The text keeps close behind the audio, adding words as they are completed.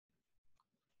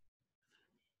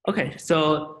Okay,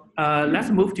 so let's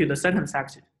move to the sentence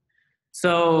section.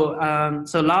 So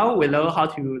so now we know how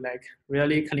to like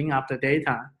really clean up the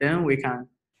data. Then we can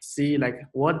see like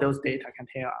what those data can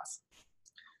tell us.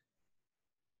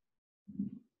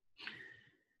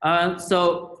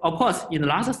 So of course, in the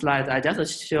last slide, I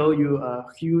just show you a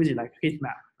huge like heat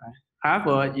map. Right?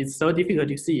 However, it's so difficult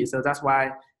to see, so that's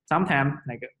why sometimes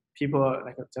like people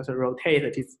like just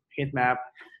rotate this heat map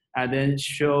and then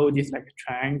show this like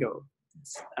triangle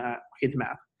heat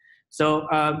map. So,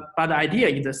 but the idea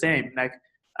is the same. Like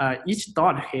each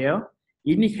dot here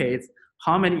indicates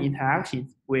how many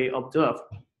interactions we observe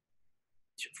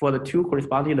for the two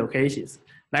corresponding locations.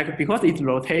 Like because it's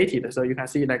rotated, so you can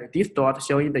see like this dot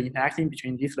showing the interaction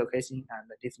between this location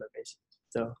and this location.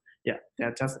 So yeah,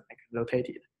 they're just like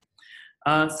rotated.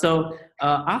 So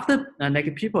after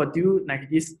like people do like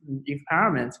this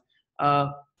experiment,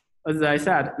 as I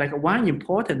said, like one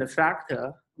important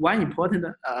factor, one important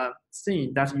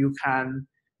thing that you can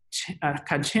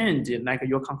change like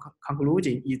your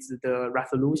conclusion is the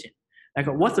resolution. Like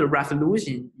what's the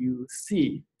resolution you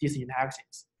see these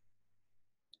interactions?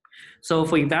 So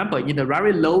for example, in the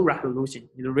very low resolution,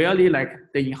 it's really like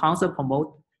the enhancer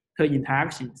promoter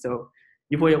interaction. So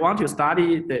if we want to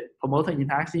study the promoter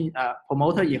interaction,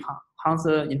 promoter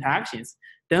enhancer interactions,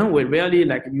 then we really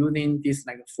like using this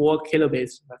like 4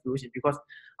 kilobase resolution, because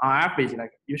on average,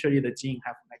 like usually the gene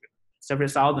have like several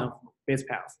thousand base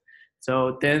pairs.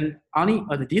 So then only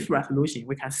at this resolution,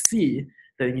 we can see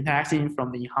the interaction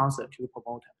from the enhancer to the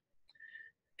promoter.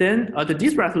 Then at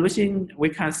this resolution, we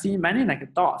can see many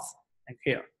like dots like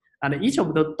here. And each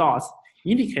of those dots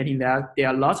indicating that there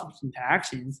are lots of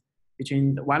interactions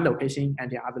between one location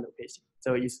and the other location.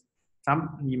 So it's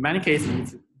in many cases,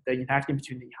 it's the interaction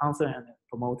between the enhancer and the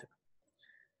promoter.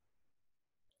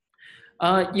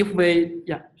 If we,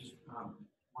 yeah.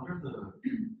 What are the,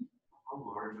 how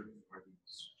large are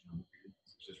these genome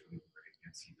regions? Just really where you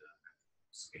can see the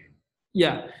scale.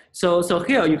 Yeah, so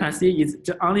here you can see it's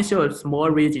only shows a small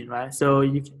region, right? So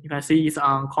you can see it's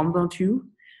on chromosome 2,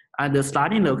 and the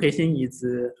starting location is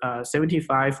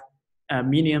 75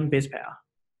 million base pair.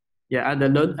 Yeah, and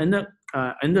the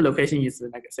end location is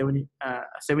like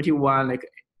 71 like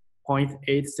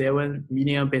 0.87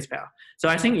 million base pair. So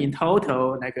I think in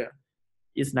total like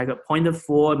it's like a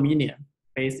 0.4 million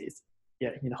bases,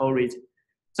 yeah, in the whole region.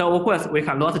 So of course we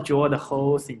cannot draw the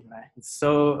whole thing, right?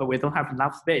 So we don't have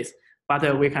enough space,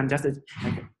 but we can just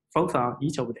like focus on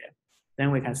each of them.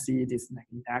 Then we can see these like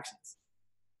interactions.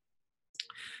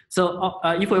 So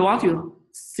if we want to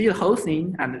see the whole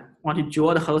thing and want to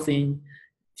draw the whole thing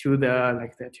to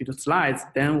the to the slides,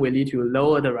 then we need to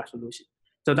lower the resolution.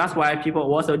 So that's why people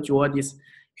also draw this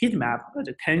heat map at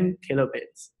the 10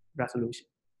 kilobase resolution.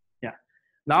 Yeah.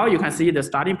 Now you can see the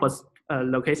starting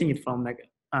location is from like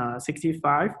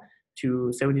 65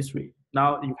 to 73.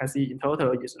 Now you can see in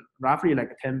total is roughly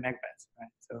like 10 megabytes,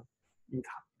 right? So it's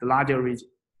the larger region.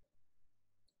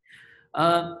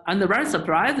 And very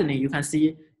surprisingly, you can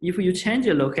see if you change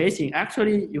the location,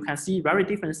 actually you can see very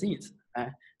different things. Right?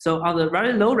 So on the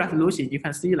very low resolution, you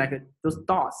can see like those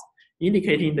dots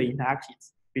indicating the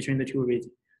interactions between the two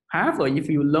regions. However, if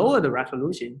you lower the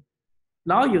resolution,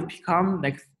 now you become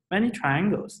like many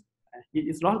triangles. Right?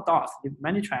 It's not dots, it's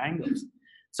many triangles.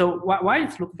 So why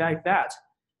it looks like that?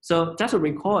 So just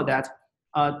recall that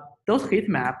those heat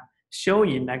maps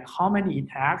showing like how many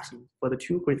interactions for the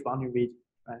two corresponding regions.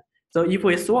 Right? So if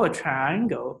we saw a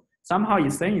triangle, somehow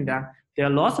it's saying that there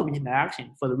are lots of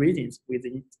interactions for the regions with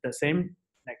the same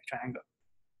like triangle.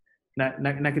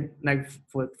 Like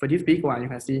for this big one, you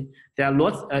can see there are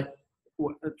lots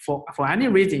for any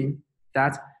region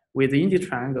that within the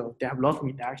triangle they have lots of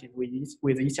interactions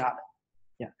with each other.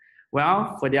 Yeah.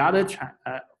 Well, for the other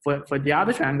for the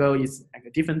other triangle is like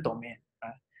a different domain.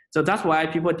 Right? So that's why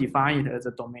people define it as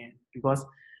a domain, because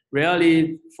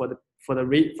really for the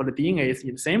DNAs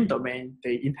in the same domain,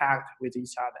 they interact with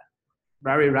each other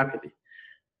very rapidly.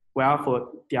 Well,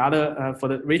 for the other for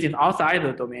the region outside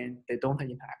the domain, they don't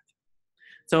interact.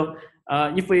 So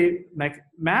if we like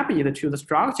map it to the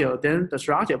structure, then the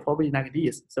structure probably like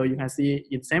this. So you can see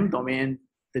in the same domain,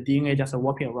 the DNA just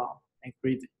walking around like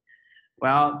crazy.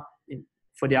 Well,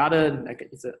 for the other, like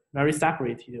it's a very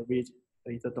separated region,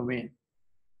 so it's a domain.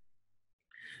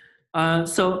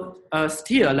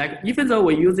 Still, like even though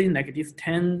we're using like this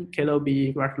 10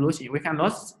 kilobase resolution, we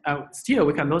cannot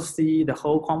we cannot see the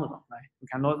whole chromosome, right? We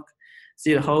cannot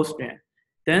see the whole strand.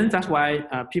 Then that's why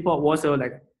people also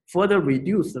like further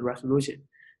reduce the resolution.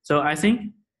 So I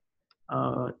think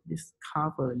this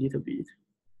cover a little bit.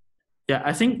 Yeah,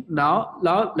 I think now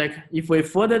like if we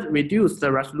further reduce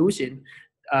the resolution,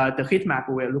 the heat map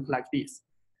will look like this.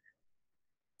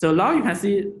 So now you can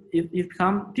see it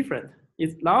become different.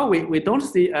 Now we don't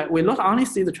see, we not only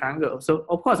see the triangle. So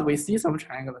of course we see some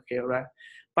triangle here, right?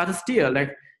 But still,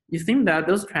 like, it seems that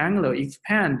those triangles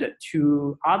expand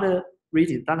to other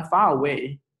regions that are far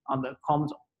away on the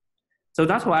chromosome. So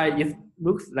that's why it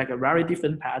looks like a very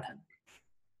different pattern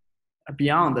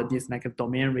beyond this like a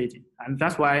domain region. And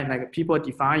that's why like people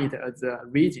define it as a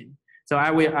region. So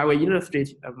I will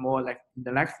illustrate more like in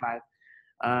the next slide.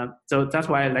 So that's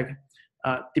why like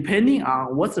depending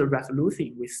on what's the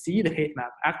resolution we see the heat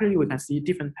map, actually we can see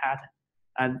different patterns.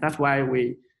 And that's why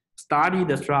we study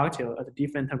the structure at a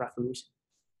different resolution.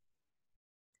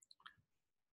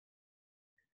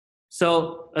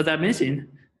 So as I mentioned,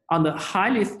 on the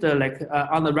highest,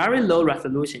 on the very low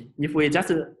resolution, if we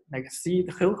just like see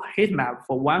the whole heat map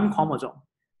for one chromosome,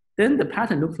 then the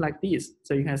pattern looks like this.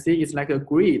 So you can see it's like a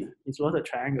grid. It's not a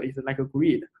triangle. It's like a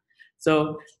grid.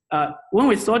 So when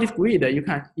we saw this grid, you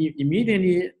can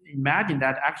immediately imagine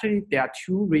that actually there are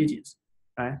two regions,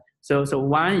 right? So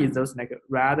one is those like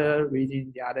red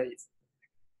region, the other is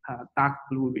dark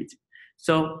blue region.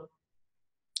 So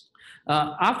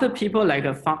after people like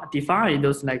define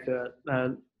those like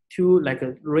two like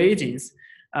regions,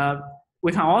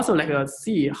 we can also like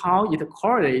see how it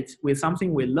correlates with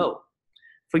something we know.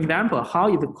 For example,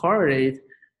 how it correlates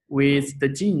with the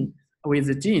genes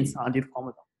on this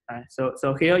chromosome. Right?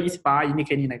 So here each bar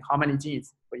indicating like how many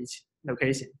genes for each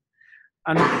location,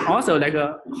 and also like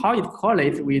how it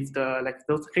correlates with the like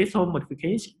those histone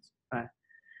modifications. Right?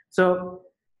 So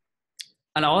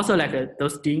and also like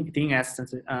those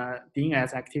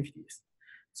DNS activities.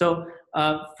 So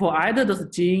for either those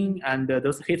gene and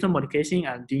those histone modification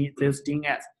and those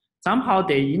DNS, somehow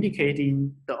they indicate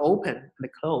in the open and the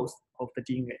close of the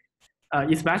DNA,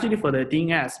 especially for the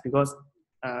DNS, because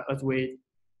as we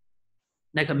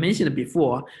like I mentioned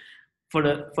before, for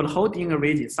the whole DNA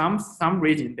region, some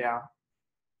region they are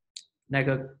like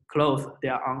closed, they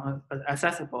are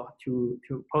accessible to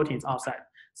proteins outside.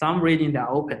 Some regions they are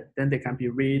open, then they can be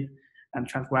read and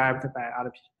transcribed by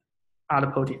other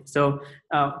proteins. So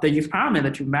the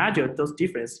experiment to measure those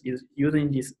differences is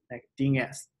using this like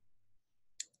DNS.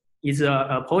 It's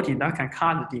a protein that can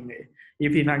cut the DNA.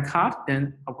 If it can cut,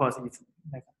 then of course it's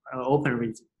like an open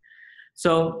region.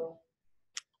 So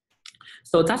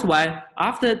that's why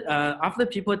after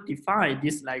people define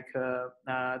this like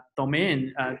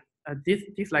domain,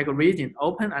 this like region,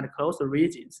 open and closed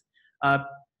regions,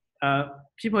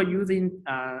 people using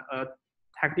a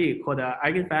technique called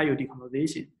eigenvalue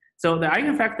decomposition. So the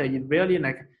eigenfactor is really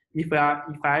like if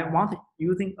I want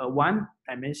using a one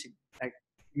dimension, like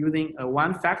using a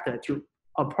one factor to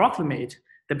approximate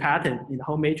the pattern in the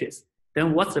whole matrix,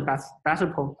 then what's the best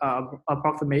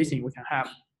approximation we can have,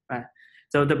 right?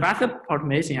 So the best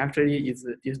approximation actually is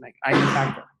like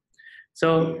eigenfactor.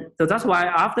 So that's why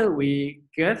after we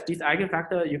get this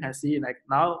eigenfactor, you can see like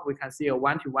now we can see a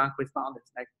one-to-one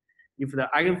correspondence. Like if the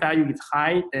eigenvalue is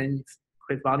high, then it's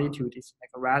corresponding to this like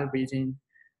a red region.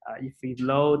 If it's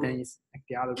low, then it's like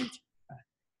the other region.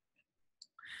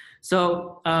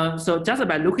 So just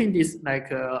by looking at this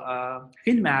like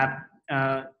heat map,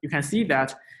 you can see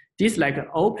that this like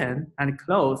open and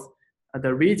close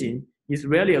the region is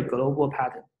really a global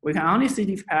pattern. We can only see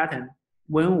this pattern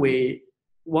when we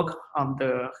work on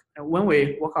the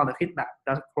heat map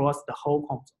that across the whole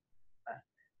chromosome.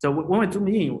 So when we zoom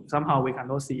in, somehow we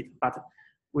cannot see it, but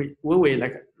when we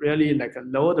like really like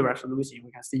lower the resolution,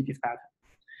 we can see this pattern.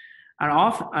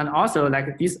 And also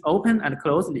like this open and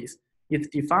closed list is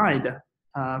defined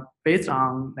based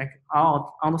on like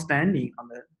our understanding on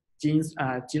the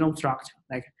genome structure.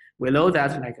 Like we know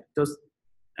that like those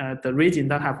the region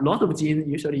that have lots of genes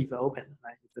usually is open,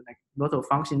 right? It's like lots of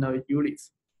functional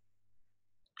units.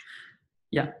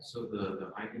 Yeah. So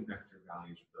the eigenvector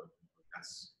values of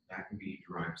that can be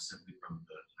derived simply from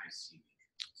the IC.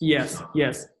 Yes.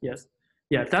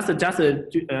 Yeah, that's just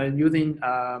using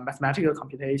mathematical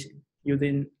computation.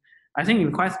 Using, I think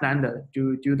it's quite standard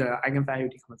to do the eigenvalue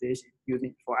decomposition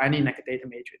using for any like data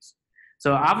matrix.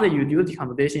 So after you do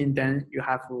decomposition, then you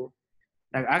have to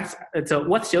like so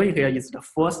what's showing here is the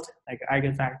first like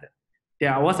eigenfactor.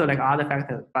 There are also like other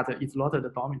factors, but it's not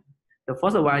the dominant. The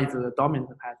first one is the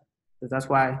dominant pattern. So that's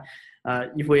why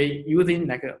if we're using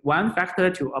like one factor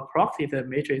to approximate the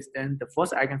matrix, then the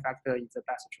first eigenfactor is the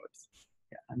best choice.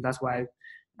 Yeah, and that's why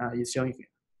it's showing here.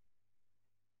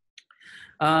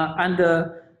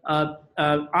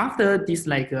 After these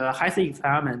like high-C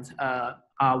experiments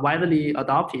are widely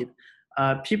adopted,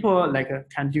 people like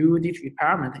can do this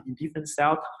experiment in different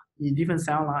cell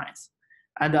lines,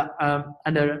 and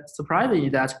surprisingly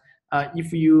that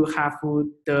if you have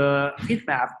the heat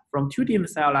map from 2 different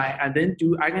cell lines and then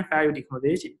do eigenvalue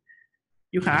decomposition,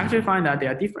 you can actually find that they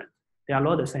are different. They are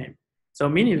not the same. So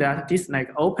meaning that this like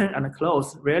open and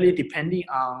close really depending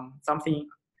on something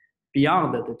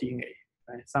beyond the DNA,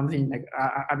 right? Something like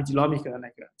epigenomic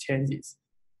like changes.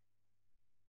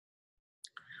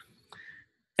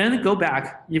 And go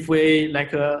back, if we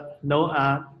like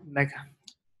know like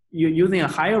you using a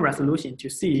higher resolution to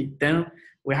see, then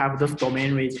we have those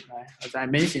domain regions, right? As I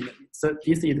mentioned, so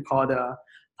this is called a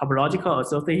topological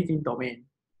associating domain,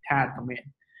 TAD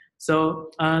domain.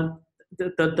 So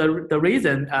the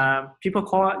reason people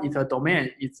call it a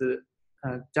domain is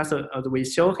just as we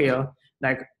show here,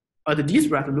 like at this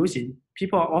resolution,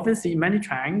 people often see many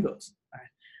triangles, right?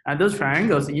 And those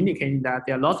triangles indicating that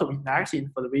there are lots of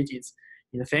interaction for the regions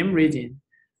in the same region,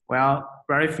 while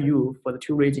very few for the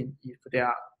two regions if there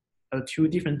are two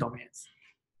different domains.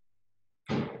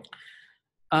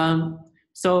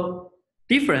 So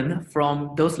different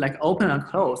from those like open and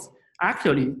closed,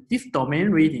 actually this domain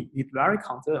region is very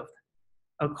conserved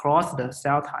across the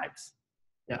cell types.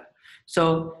 Yeah.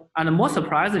 So, and more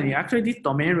surprisingly, actually this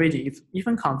domain region is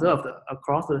even conserved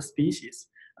across the species.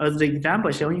 As the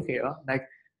example showing here, like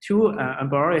two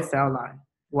embryonic cell lines.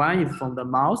 One is from the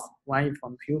mouse, one is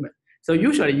from human. So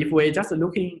usually if we're just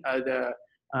looking at the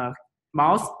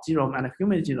mouse genome and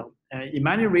human genome, in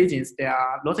many regions they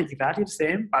are not exactly the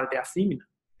same, but they are similar.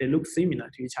 They look similar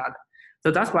to each other.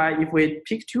 So that's why if we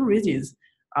pick two regions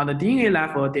on the DNA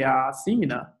level, they are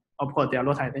similar. Of course, they are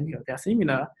not identical. They are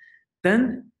similar.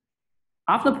 Then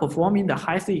after performing the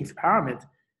high-C experiment,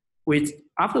 which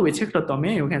after we check the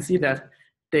domain, you can see that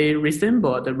they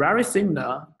resemble the very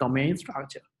similar domain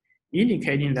structure,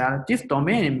 indicating that this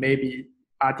domain maybe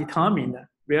are determined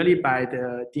really by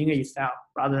the DNA itself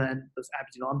rather than those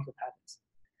epigenomic patterns.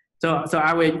 So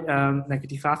I will like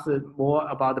discuss more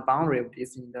about the boundary of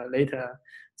this in the later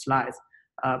slides.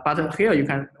 But here you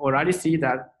can already see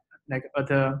that like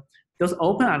those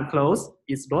open and closed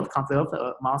is not conserved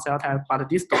among cell types, but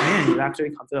this domain is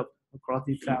actually conserved across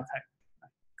these cell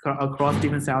types, across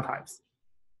different cell types.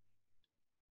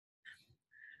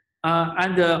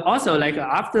 And also, like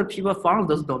after people found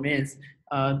those domains,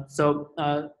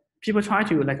 people try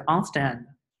to like understand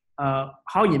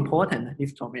how important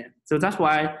this domain. So that's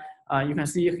why you can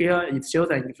see here it shows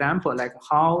an example like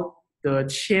how the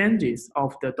changes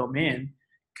of the domain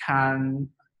can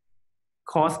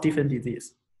cause different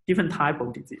disease, different type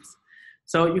of disease.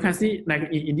 So you can see like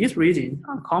in this region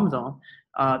on chromosome,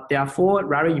 there are 4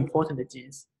 very important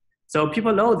genes. So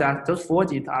people know that those 4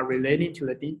 genes are related to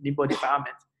the liver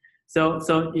development. So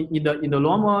in the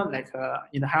normal, like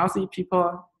in the healthy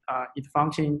people, it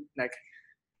functions like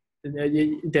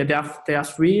there are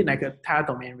 3 like TAD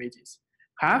domain regions.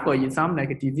 However, in some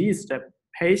like diseased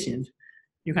patients,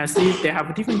 you can see they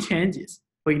have different changes.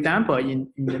 For example, in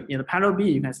the panel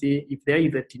B, you can see if there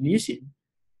is a deletion,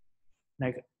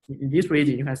 like in this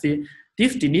region, you can see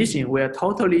this deletion will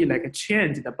totally like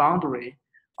change the boundary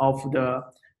of the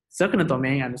second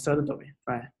domain and the third domain,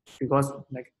 right? Because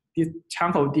like this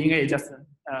chunk of DNA just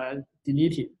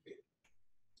deleted.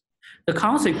 The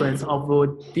consequence of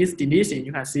this deletion,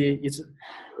 you can see it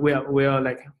will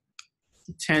like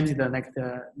change the like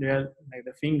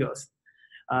the fingers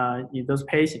in those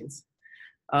patients.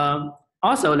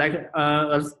 Also, like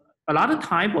a lot of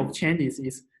type of changes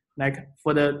is like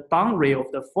for the boundary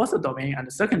of the first domain and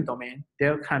the second domain,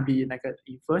 there can be like an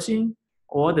inversion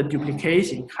or the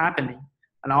duplication happening.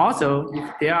 And also,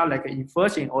 if there are like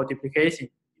inversion or duplication,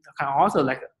 it can also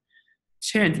like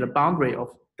change the boundary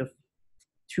of the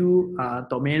 2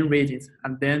 domain regions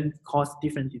and then cause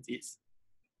different disease.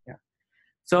 Yeah.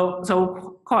 So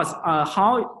of course,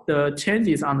 how the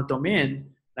changes on the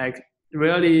domain like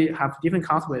really have different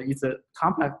consequences is a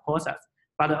complex process.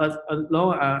 But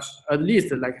at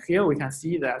least like here we can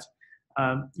see that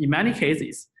in many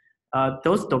cases,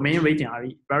 those domain regions are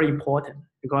very important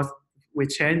because we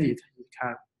change it, it can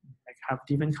like have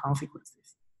different consequences.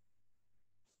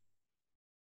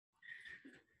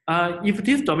 If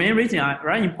this domain region are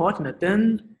very important,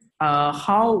 then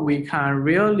how we can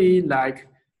really like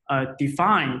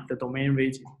define the domain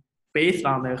region based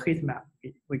on the heat map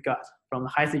we got from the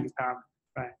high-C experiment,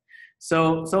 right?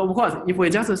 So of course, if we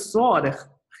just saw the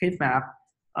heat map,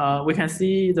 we can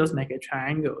see those like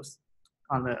triangles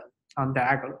on the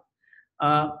diagonal.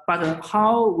 But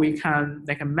how we can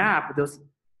like map those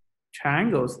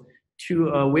triangles to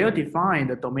a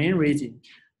well-defined domain region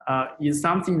is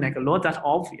something like not that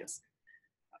obvious.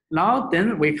 Now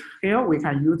then here we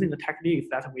can use the techniques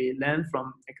that we learned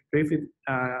from like previous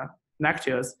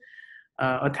lectures,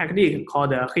 a technique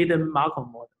called the hidden Markov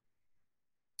model.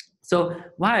 So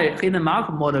why hidden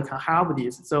Markov model can help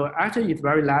this? So actually, it's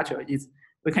very natural.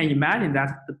 We can imagine that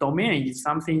the domain is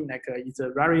something like it's a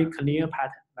very clear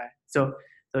pattern, right? So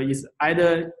it's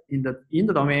either in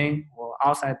the domain or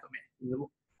outside domain.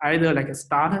 Either like a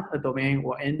start a domain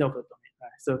or end of the domain,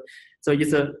 right? So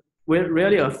it's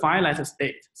really a finite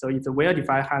state. So it's a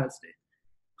well-defined finite state.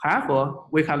 However,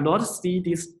 we cannot see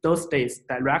those states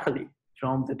directly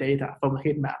from the data from the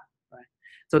heat map, right?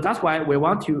 So that's why we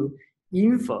want to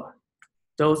infer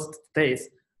those states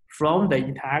from the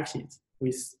interactions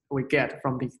we get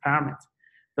from the experiment.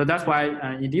 So that's why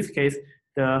in this case,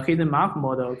 the hidden Markov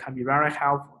model can be very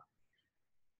helpful.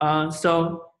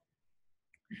 So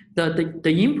the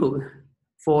input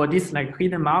for this like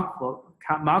hidden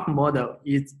Markov model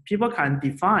is people can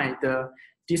define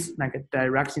this like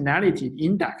directionality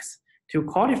index to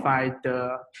quantify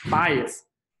the bias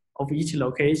of each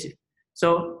location.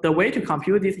 So the way to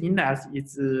compute this index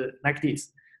is like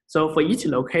this. So for each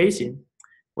location,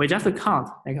 we just count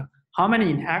like how many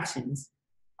interactions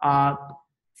are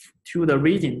to the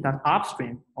region that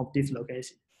upstream of this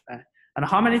location, right? And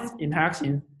how many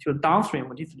interactions to the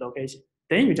downstream of this location.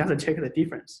 Then you just check the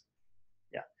difference.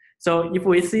 Yeah. So if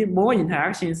we see more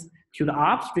interactions to the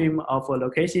upstream of a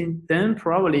location, then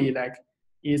probably like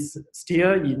it's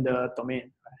still in the domain,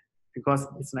 right? Because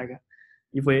it's like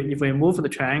if we move the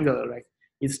triangle, like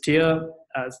it's still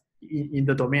in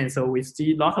the domain. So we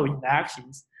see a lot of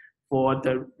interactions for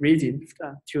the region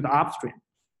to the upstream.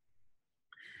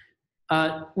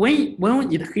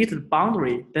 When it hits the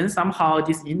boundary, then somehow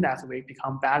this index will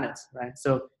become balanced, right?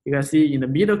 So you can see in the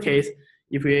middle case,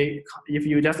 if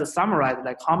you just summarize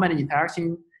like how many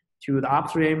interactions to the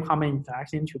upstream, how many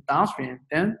interactions to downstream,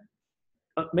 then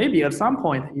maybe at some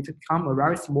point it becomes a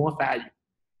very small value.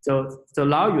 So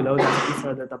now you know that it's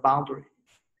the boundary.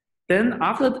 Then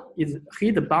after it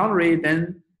hit the boundary,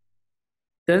 then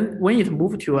when it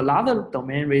moves to another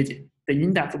domain region, the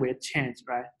index will change,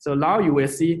 right? So now you will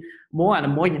see more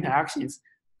and more interactions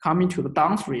coming to the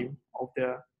downstream of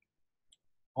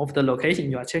the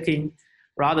location you are checking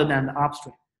rather than the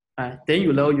upstream. Then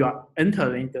you know you are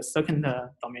entering the second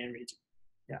domain region.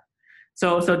 Yeah.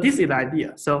 So this is the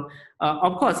idea. So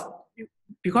of course,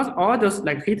 because all those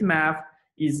like heat map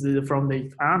is from the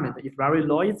experiment, it's very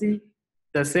noisy.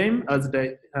 The same as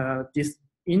this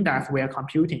index we are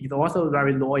computing is also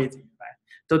very noisy, right?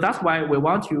 So that's why we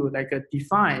want to like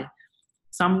define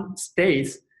some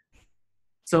states.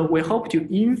 So we hope to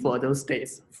infer those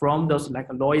states from those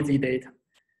like noisy data.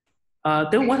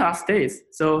 Then what are states?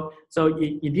 So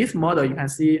in this model, you can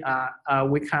see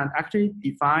we can actually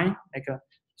define like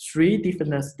 3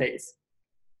 different states.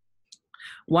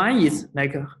 One is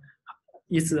like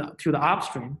is to the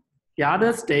upstream. The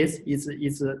other state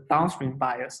is downstream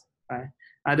bias, right?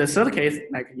 And the third case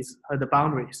like is at the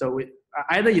boundary. So we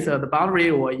either is at the boundary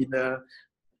or in the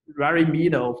very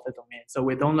middle of the domain. So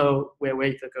we don't know where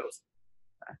it goes.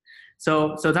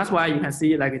 So that's why you can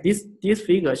see like this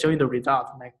figure showing the result.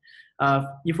 Like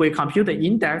if we compute the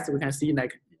index, we can see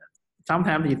like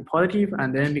sometimes it's positive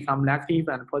and then become negative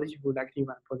and positive, negative,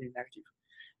 and positive, negative.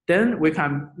 Then we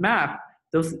can map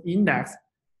those index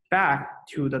back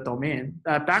to the domain,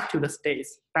 back to the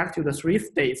states, back to the 3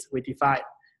 states we define.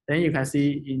 Then you can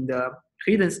see in the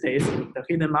hidden states, the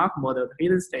hidden Markov model, the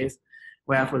hidden states,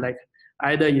 we have like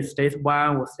either in state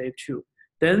 1 or state 2.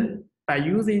 Then by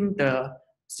using the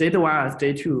state 1 and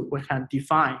state 2, we can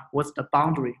define what's the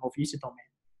boundary of each domain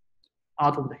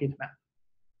out of the heat map.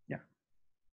 Yeah.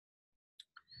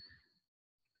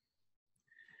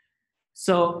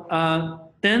 So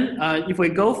then if we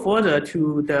go further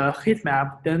to the heat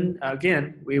map, then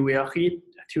again, we will hit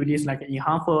to this like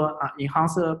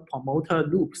enhancer promoter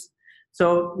loops.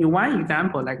 So in one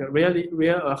example, like a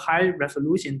real high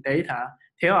resolution data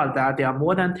tell us that there are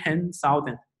more than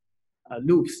 10,000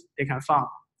 loops they can find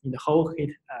in the whole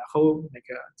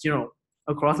genome,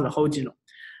 across the whole genome.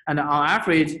 And on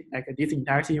average, like this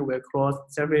interaction will cross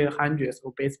several hundreds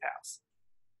of base pairs.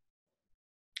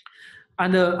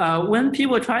 And when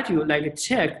people try to like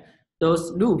check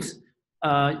those loops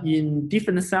in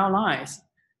different cell lines,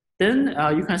 then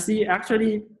you can see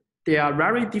actually there are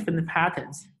very different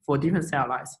patterns for different cell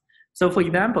lines. So for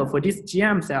example, for this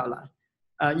GM cell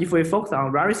line, if we focus on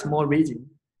a very small region,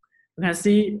 you can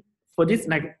see for this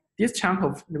chunk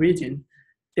of the region,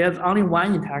 there's only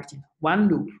one interaction, one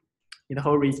loop in the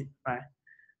whole region, right?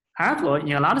 However,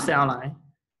 in another cell line,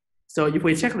 so if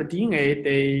we check the DNA,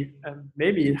 they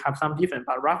maybe have some different,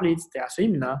 but roughly they are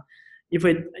similar. If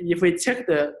we check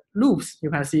the loops,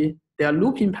 you can see their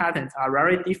looping patterns are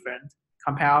very different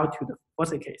compared to the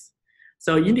first case.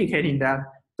 So indicating that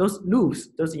those loops,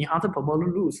 those enhancer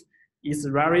promoter loops, is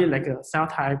very like a cell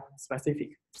type specific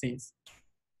things.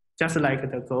 Just like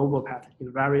the global pattern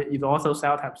is also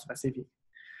cell type specific.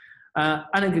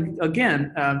 And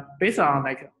again, based on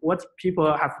like what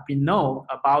people have been known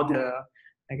about the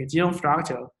like genome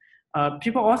structure,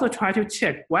 people also try to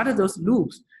check whether those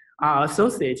loops are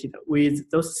associated with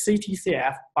those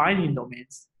CTCF binding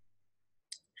domains.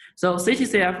 So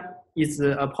CTCF is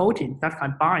a protein that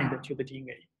can bind to the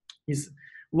DNA. It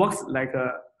works like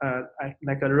a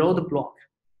roadblock.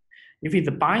 If it's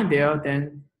bind there,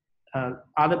 then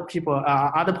other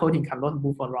protein cannot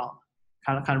move around,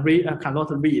 cannot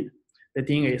read the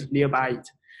DNA is nearby it.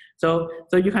 So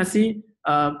you can see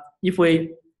if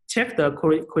we check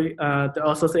the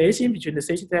association between the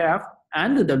CTCF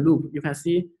and the loop, you can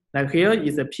see like here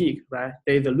is a peak, right?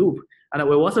 There is a loop, and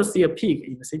we also see a peak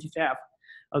in the CTCF.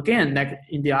 Again, like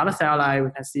in the other cell line,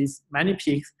 we can see many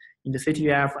peaks in the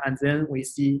CTCF, and then we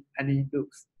see any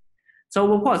loops.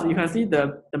 So of course, you can see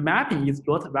the mapping is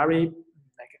not very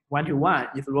like one-to-one.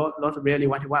 It's not really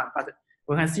one-to-one, but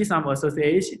we can see some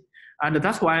association, and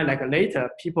that's why like later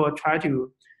people try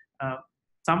to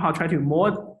somehow try to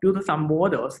build some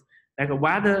models like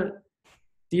whether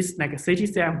this like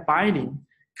CTCF binding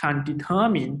can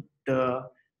determine the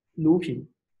looping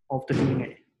of the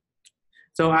DNA.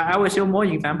 So I will show more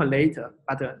example later,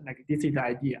 but like this is the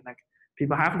idea. Like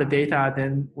people have the data,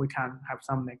 then we can have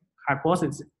some like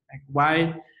hypothesis like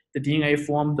why the DNA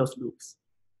form those loops.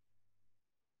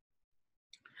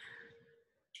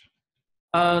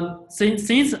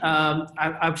 Since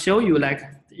I've shown you like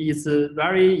it's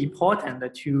very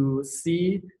important to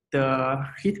see the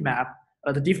heat map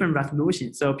at the different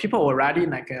resolution. So people already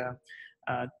like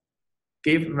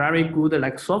give very good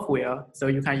like software, so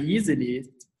you can easily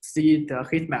see the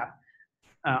heat map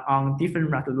on different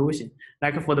resolution.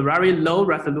 Like for the very low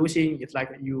resolution, it's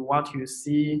like you want to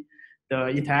see the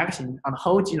interaction on the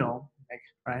whole genome, like,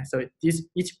 right? So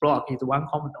each block is one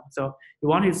chromosome. So you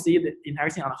want to see the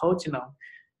interaction on the whole genome.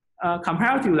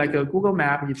 Compared to like a Google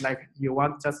map, it's like you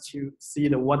want just to see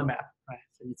the world map, right?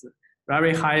 So it's a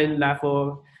very high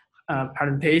level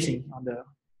presentation on the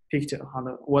picture on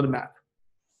the world map.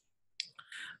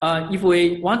 If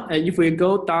we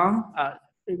go down,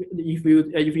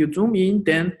 if you zoom in,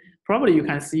 then probably you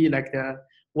can see like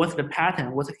what's the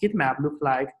pattern, what's the heat map look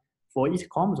like for each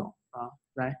chromosome,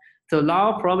 right? So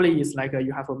now probably it's like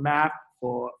you have a map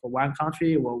for one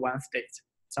country or one state,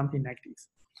 something like this.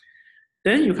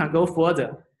 Then you can go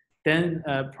further. Then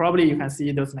probably you can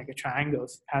see those like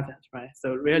triangles patterns, right?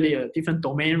 So really a different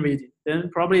domain region.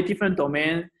 Then probably different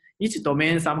domain, each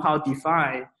domain somehow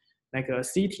define like a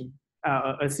city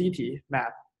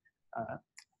map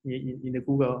in the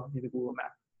Google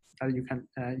map. You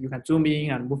can zoom in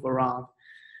and move around.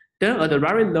 Then at the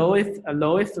very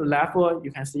lowest level,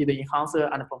 you can see the enhancer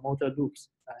and promoter loops.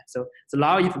 Right? So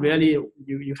now it's really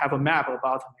you have a map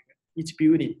about each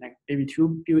building, like maybe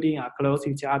two buildings are close to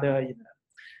each other in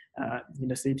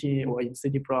the city or in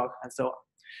city block and so on.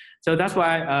 So that's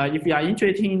why if you are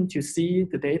interested to see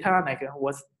the data, like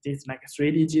what's this like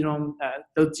 3D genome,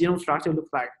 the genome structure look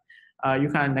like, you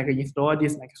can like install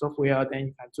this like software, then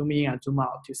you can zoom in and zoom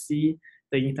out to see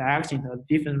the interaction of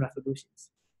different resolutions.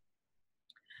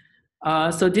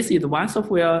 So this is one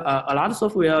software. Another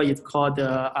software is called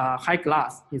high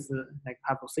glass. It's like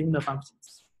have similar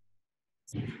functions.